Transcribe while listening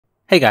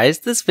Hey guys,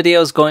 this video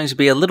is going to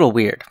be a little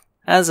weird.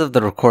 As of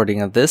the recording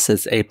of this,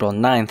 it's April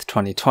 9th,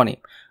 2020.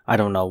 I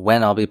don't know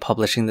when I'll be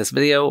publishing this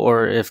video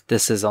or if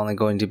this is only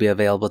going to be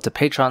available to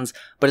patrons,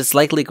 but it's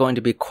likely going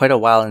to be quite a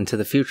while into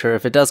the future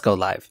if it does go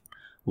live.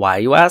 Why,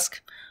 you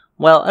ask?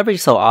 Well, every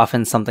so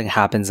often something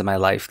happens in my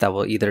life that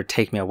will either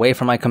take me away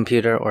from my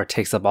computer or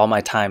takes up all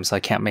my time so I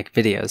can't make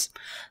videos.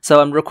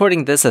 So I'm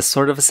recording this as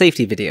sort of a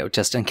safety video,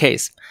 just in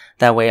case.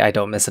 That way I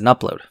don't miss an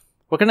upload.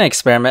 We're going to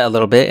experiment a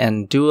little bit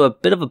and do a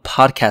bit of a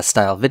podcast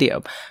style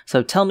video,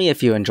 so tell me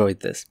if you enjoyed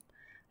this.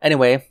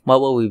 Anyway,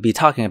 what will we be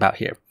talking about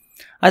here?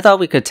 I thought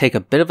we could take a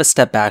bit of a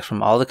step back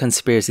from all the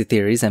conspiracy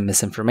theories and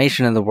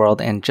misinformation in the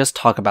world and just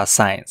talk about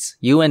science.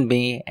 You and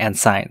me and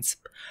science.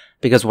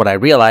 Because what I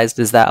realized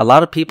is that a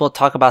lot of people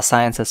talk about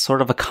science as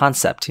sort of a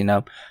concept, you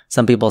know?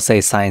 Some people say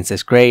science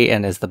is great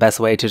and is the best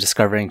way to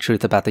discovering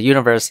truth about the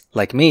universe.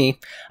 Like me,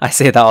 I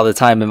say that all the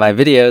time in my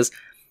videos.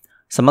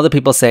 Some other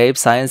people say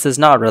science is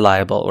not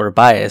reliable or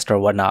biased or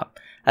whatnot.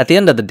 At the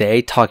end of the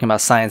day, talking about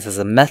science as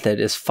a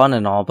method is fun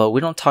and all, but we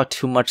don't talk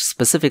too much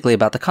specifically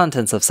about the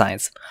contents of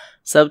science.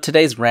 So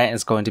today's rant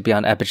is going to be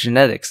on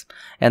epigenetics,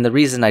 and the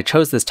reason I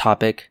chose this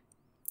topic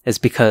is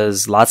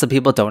because lots of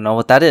people don't know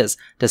what that is,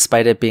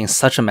 despite it being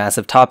such a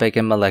massive topic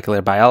in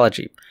molecular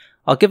biology.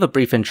 I'll give a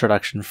brief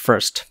introduction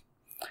first.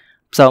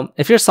 So,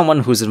 if you're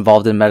someone who's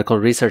involved in medical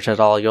research at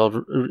all,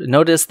 you'll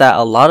notice that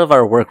a lot of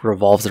our work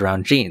revolves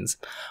around genes.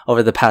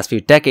 Over the past few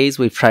decades,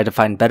 we've tried to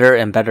find better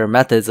and better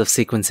methods of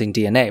sequencing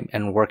DNA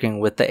and working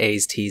with the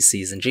A's, T's,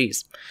 C's, and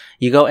G's.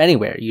 You go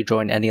anywhere, you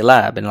join any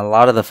lab, and a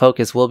lot of the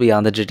focus will be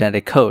on the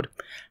genetic code.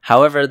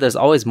 However, there's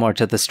always more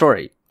to the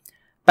story.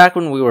 Back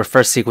when we were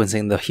first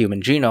sequencing the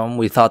human genome,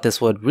 we thought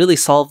this would really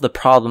solve the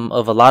problem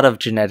of a lot of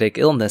genetic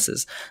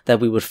illnesses,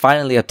 that we would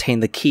finally obtain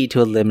the key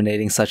to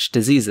eliminating such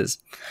diseases.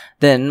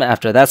 Then,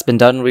 after that's been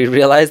done, we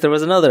realized there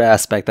was another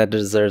aspect that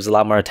deserves a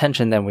lot more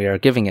attention than we are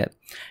giving it.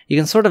 You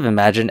can sort of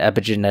imagine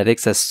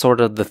epigenetics as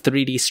sort of the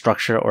 3D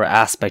structure or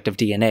aspect of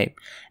DNA.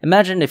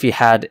 Imagine if you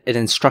had an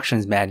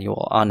instructions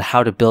manual on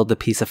how to build a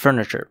piece of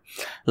furniture,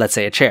 let's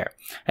say a chair.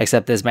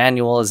 Except this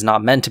manual is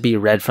not meant to be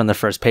read from the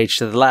first page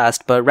to the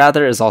last, but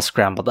rather is all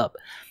scrambled up.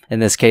 In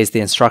this case,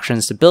 the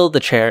instructions to build the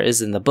chair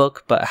is in the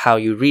book, but how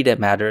you read it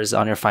matters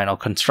on your final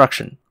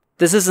construction.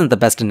 This isn't the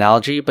best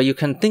analogy, but you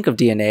can think of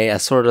DNA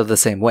as sort of the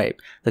same way.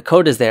 The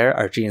code is there,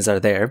 our genes are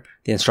there,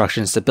 the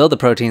instructions to build the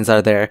proteins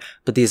are there,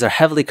 but these are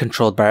heavily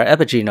controlled by our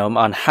epigenome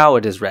on how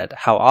it is read,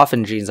 how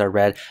often genes are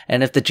read,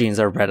 and if the genes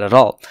are read at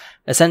all.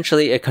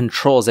 Essentially, it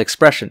controls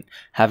expression.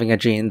 Having a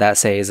gene that,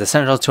 say, is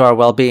essential to our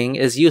well-being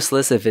is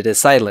useless if it is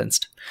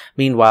silenced.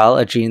 Meanwhile,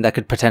 a gene that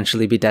could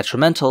potentially be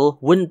detrimental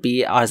wouldn't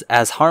be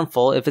as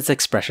harmful if its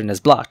expression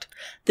is blocked.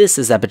 This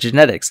is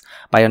epigenetics.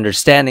 By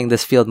understanding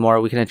this field more,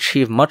 we can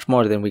achieve much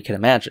more than we can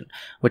imagine,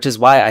 which is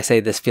why I say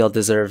this field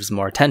deserves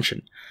more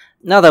attention.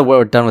 Now that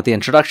we're done with the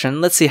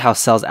introduction, let's see how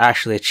cells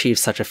actually achieve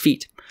such a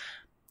feat.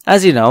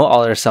 As you know,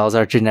 all our cells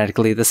are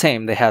genetically the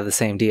same. They have the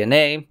same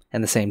DNA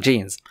and the same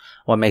genes.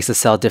 What makes a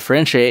cell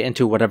differentiate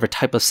into whatever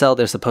type of cell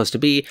they're supposed to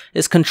be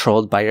is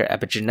controlled by your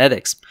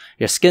epigenetics.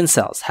 Your skin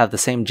cells have the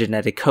same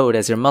genetic code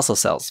as your muscle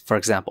cells, for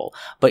example,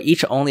 but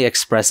each only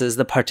expresses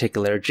the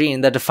particular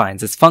gene that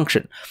defines its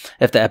function.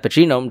 If the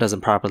epigenome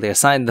doesn't properly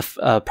assign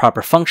the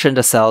proper function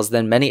to cells,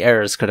 then many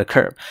errors could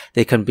occur.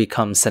 They could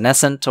become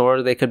senescent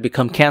or they could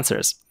become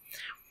cancers.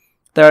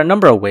 There are a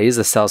number of ways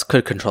the cells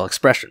could control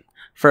expression.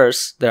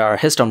 First, there are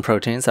histone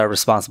proteins that are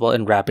responsible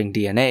in wrapping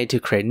DNA to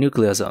create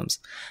nucleosomes.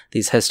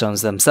 These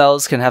histones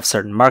themselves can have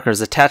certain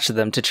markers attached to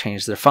them to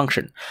change their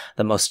function.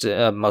 The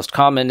most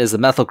common is the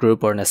methyl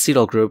group or an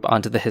acetyl group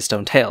onto the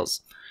histone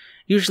tails.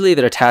 Usually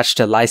they're attached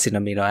to lysine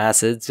amino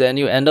acids, and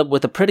you end up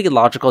with a pretty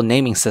logical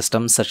naming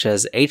system such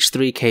as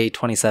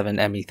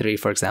H3K27Me3,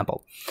 for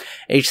example.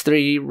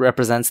 H3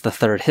 represents the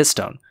third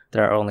histone.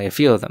 There are only a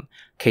few of them.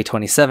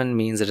 K27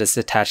 means it is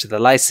attached to the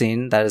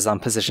lysine that is on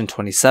position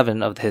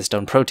 27 of the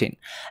histone protein.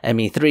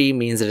 Me3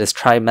 means it is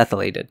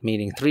trimethylated,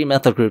 meaning 3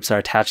 methyl groups are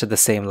attached to the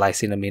same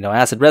lysine amino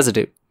acid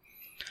residue.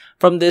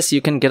 From this,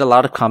 you can get a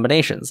lot of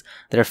combinations.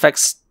 Their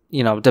effects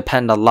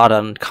depend a lot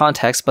on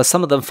context, but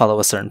some of them follow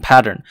a certain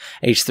pattern.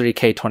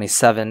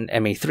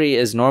 H3K27Me3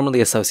 is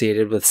normally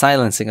associated with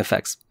silencing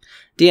effects.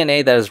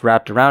 DNA that is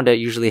wrapped around it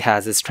usually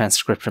has its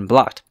transcription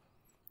blocked.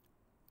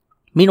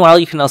 Meanwhile,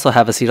 you can also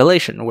have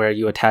acetylation, where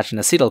you attach an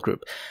acetyl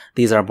group.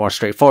 These are more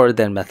straightforward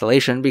than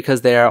methylation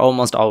because they are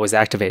almost always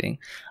activating.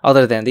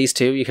 Other than these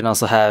two, you can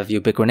also have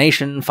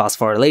ubiquination,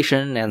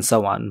 phosphorylation, and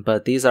so on,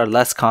 but these are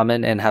less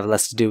common and have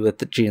less to do with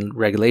the gene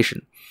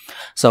regulation.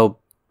 So,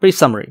 brief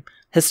summary.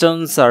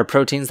 Histones are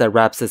proteins that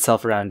wraps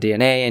itself around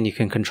DNA, and you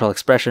can control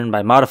expression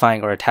by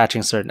modifying or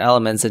attaching certain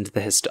elements onto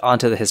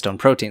the histone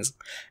proteins.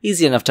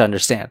 Easy enough to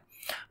understand.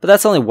 But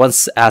that's only one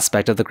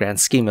aspect of the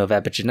grand scheme of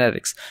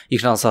epigenetics. You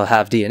can also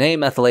have DNA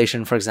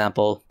methylation, for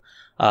example.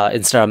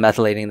 Instead of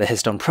methylating the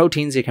histone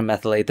proteins, you can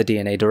methylate the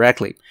DNA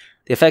directly.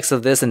 The effects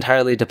of this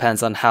entirely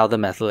depends on how the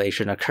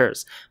methylation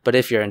occurs, but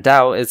if you're in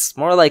doubt, it's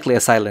more likely a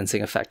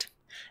silencing effect.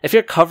 If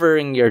you're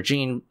covering your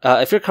gene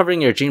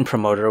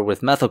promoter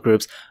with methyl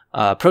groups,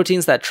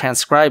 proteins that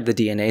transcribe the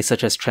DNA,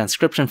 such as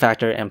transcription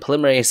factor and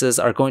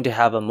polymerases, are going to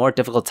have a more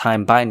difficult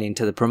time binding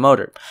to the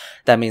promoter.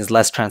 That means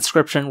less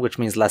transcription, which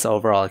means less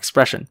overall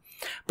expression.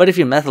 But if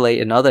you methylate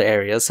in other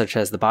areas, such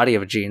as the body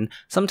of a gene,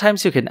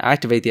 sometimes you can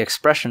activate the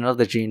expression of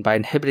the gene by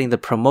inhibiting the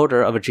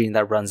promoter of a gene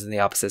that runs in the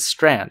opposite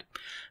strand,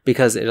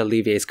 because it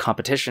alleviates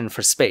competition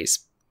for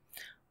space.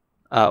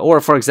 Or,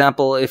 for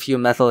example, if you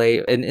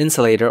methylate an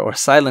insulator or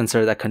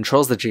silencer that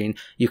controls the gene,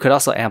 you could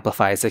also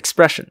amplify its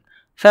expression.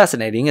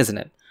 Fascinating, isn't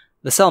it?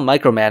 The cell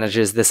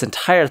micromanages this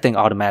entire thing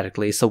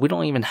automatically, so we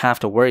don't even have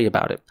to worry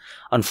about it.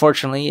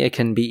 Unfortunately, it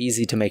can be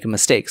easy to make a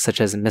mistake, such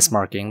as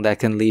mismarking, that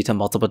can lead to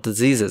multiple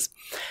diseases.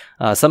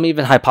 Some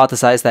even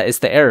hypothesize that it's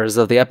the errors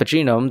of the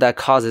epigenome that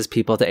causes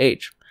people to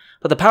age.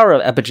 But the power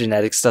of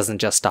epigenetics doesn't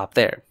just stop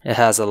there. It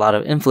has a lot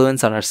of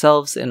influence on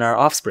ourselves and our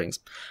offsprings.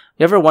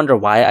 You ever wonder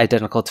why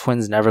identical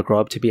twins never grow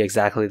up to be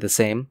exactly the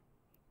same?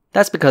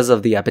 That's because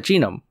of the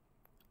epigenome.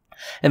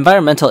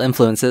 Environmental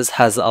influences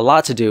has a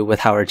lot to do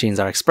with how our genes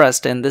are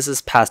expressed, and this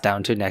is passed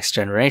down to next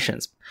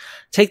generations.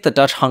 Take the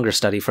Dutch hunger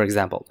study, for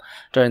example.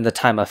 During the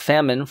time of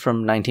famine from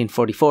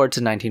 1944 to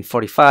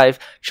 1945,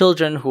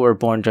 children who were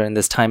born during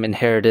this time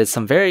inherited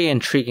some very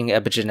intriguing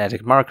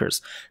epigenetic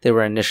markers. They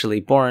were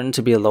initially born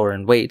to be lower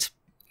in weight,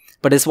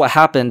 but it's what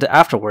happened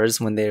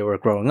afterwards when they were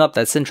growing up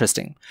that's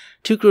interesting.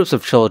 Two groups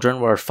of children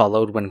were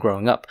followed when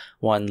growing up.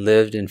 One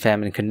lived in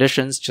famine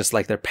conditions, just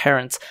like their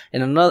parents,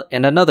 and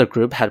another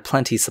group had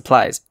plenty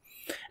supplies.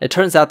 It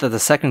turns out that the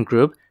second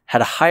group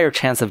had a higher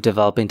chance of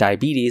developing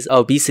diabetes,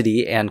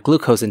 obesity, and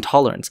glucose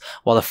intolerance,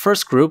 while the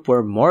first group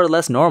were more or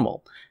less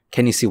normal.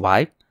 Can you see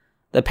why?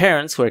 The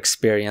parents who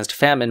experienced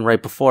famine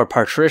right before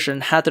parturition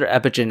had their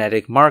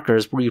epigenetic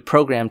markers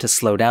reprogrammed to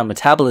slow down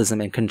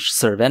metabolism and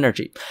conserve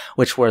energy,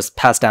 which was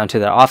passed down to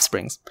their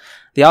offsprings.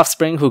 The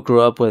offspring who grew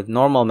up with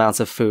normal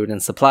amounts of food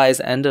and supplies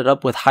ended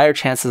up with higher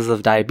chances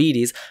of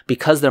diabetes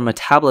because their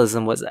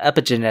metabolism was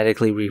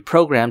epigenetically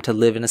reprogrammed to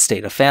live in a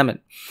state of famine.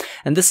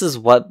 And this is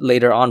what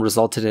later on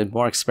resulted in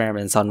more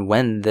experiments on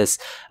when this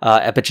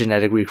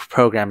epigenetic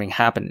reprogramming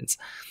happens.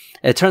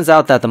 It turns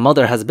out that the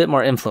mother has a bit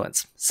more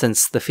influence.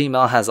 Since the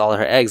female has all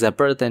her eggs at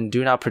birth and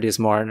do not produce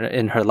more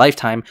in her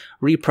lifetime,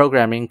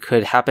 reprogramming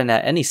could happen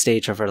at any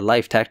stage of her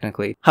life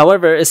technically.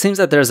 However, it seems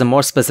that there is a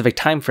more specific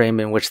time frame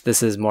in which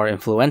this is more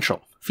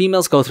influential.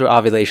 Females go through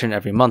ovulation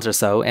every month or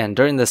so, and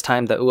during this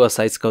time the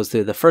oocytes goes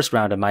through the first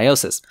round of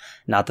meiosis,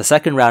 not the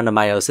second round of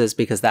meiosis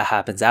because that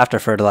happens after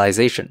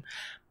fertilization.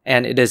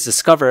 And it is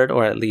discovered,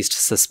 or at least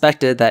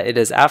suspected, that it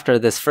is after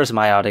this first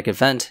meiotic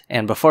event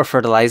and before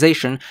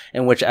fertilization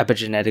in which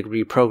epigenetic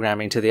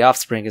reprogramming to the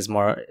offspring is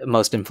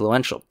most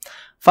influential.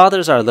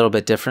 Fathers are a little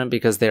bit different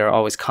because they are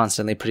always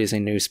constantly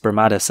producing new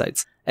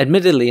spermatocytes.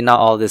 Admittedly, not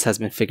all of this has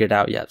been figured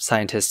out yet.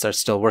 Scientists are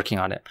still working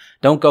on it.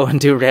 Don't go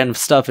and do random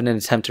stuff in an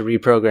attempt to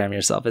reprogram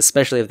yourself,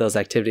 especially if those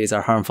activities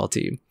are harmful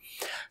to you.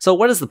 So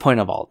what is the point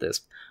of all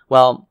this?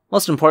 Well,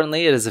 most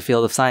importantly, it is a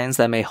field of science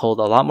that may hold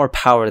a lot more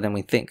power than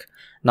we think.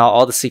 Not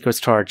all the secrets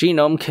to our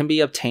genome can be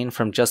obtained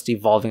from just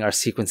evolving our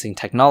sequencing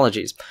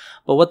technologies,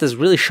 but what this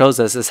really shows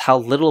us is how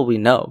little we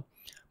know.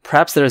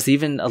 Perhaps there's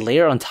even a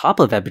layer on top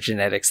of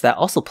epigenetics that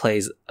also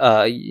plays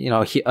a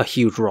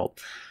huge role.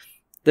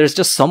 There's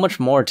just so much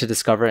more to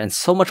discover and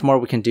so much more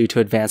we can do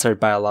to advance our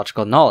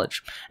biological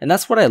knowledge, and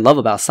that's what I love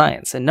about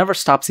science. It never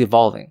stops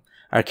evolving.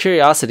 Our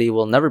curiosity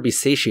will never be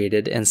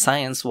satiated, and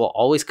science will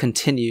always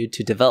continue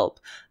to develop.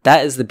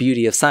 That is the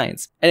beauty of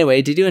science.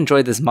 Anyway, did you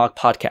enjoy this mock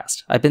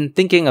podcast? I've been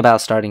thinking about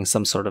starting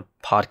some sort of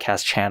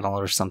podcast channel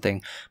or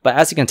something, but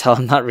as you can tell,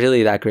 I'm not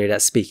really that great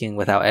at speaking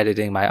without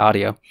editing my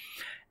audio.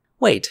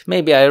 Wait,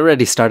 maybe I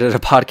already started a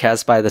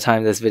podcast by the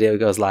time this video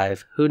goes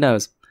live. Who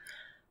knows?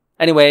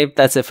 Anyway,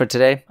 that's it for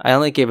today. I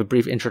only gave a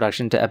brief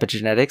introduction to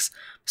epigenetics,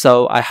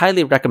 so I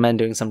highly recommend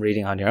doing some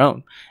reading on your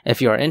own.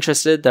 If you are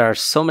interested, there are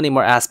so many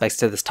more aspects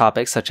to this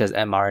topic, such as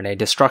mRNA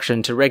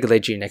destruction to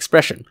regulate gene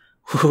expression.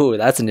 Ooh,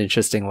 that's an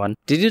interesting one.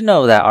 Did you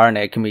know that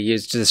RNA can be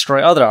used to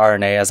destroy other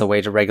RNA as a way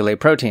to regulate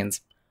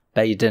proteins?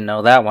 Bet you didn't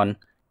know that one.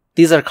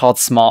 These are called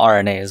small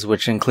RNAs,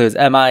 which includes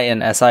mi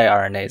and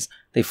siRNAs.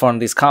 They form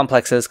these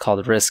complexes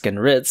called RISC and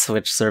RITs,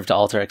 which serve to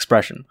alter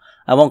expression.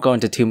 I won't go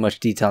into too much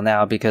detail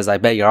now because I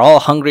bet you're all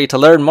hungry to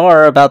learn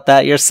more about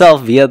that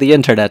yourself via the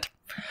internet.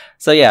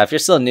 So yeah, if you're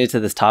still new to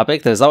this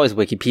topic, there's always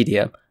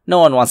Wikipedia. No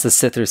one wants to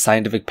sit through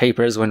scientific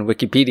papers when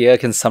Wikipedia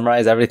can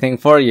summarize everything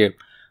for you.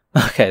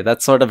 Okay,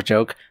 that's sort of a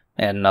joke,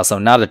 and also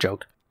not a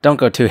joke. Don't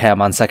go too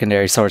ham on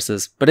secondary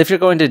sources, but if you're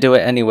going to do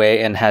it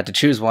anyway and had to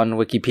choose one,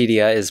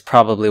 Wikipedia is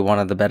probably one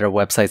of the better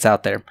websites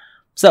out there.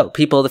 So,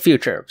 people of the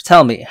future,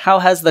 tell me, how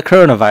has the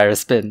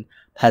coronavirus been?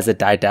 Has it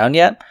died down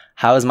yet?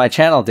 How is my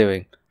channel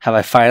doing? Have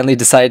I finally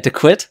decided to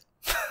quit?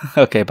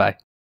 Okay, bye.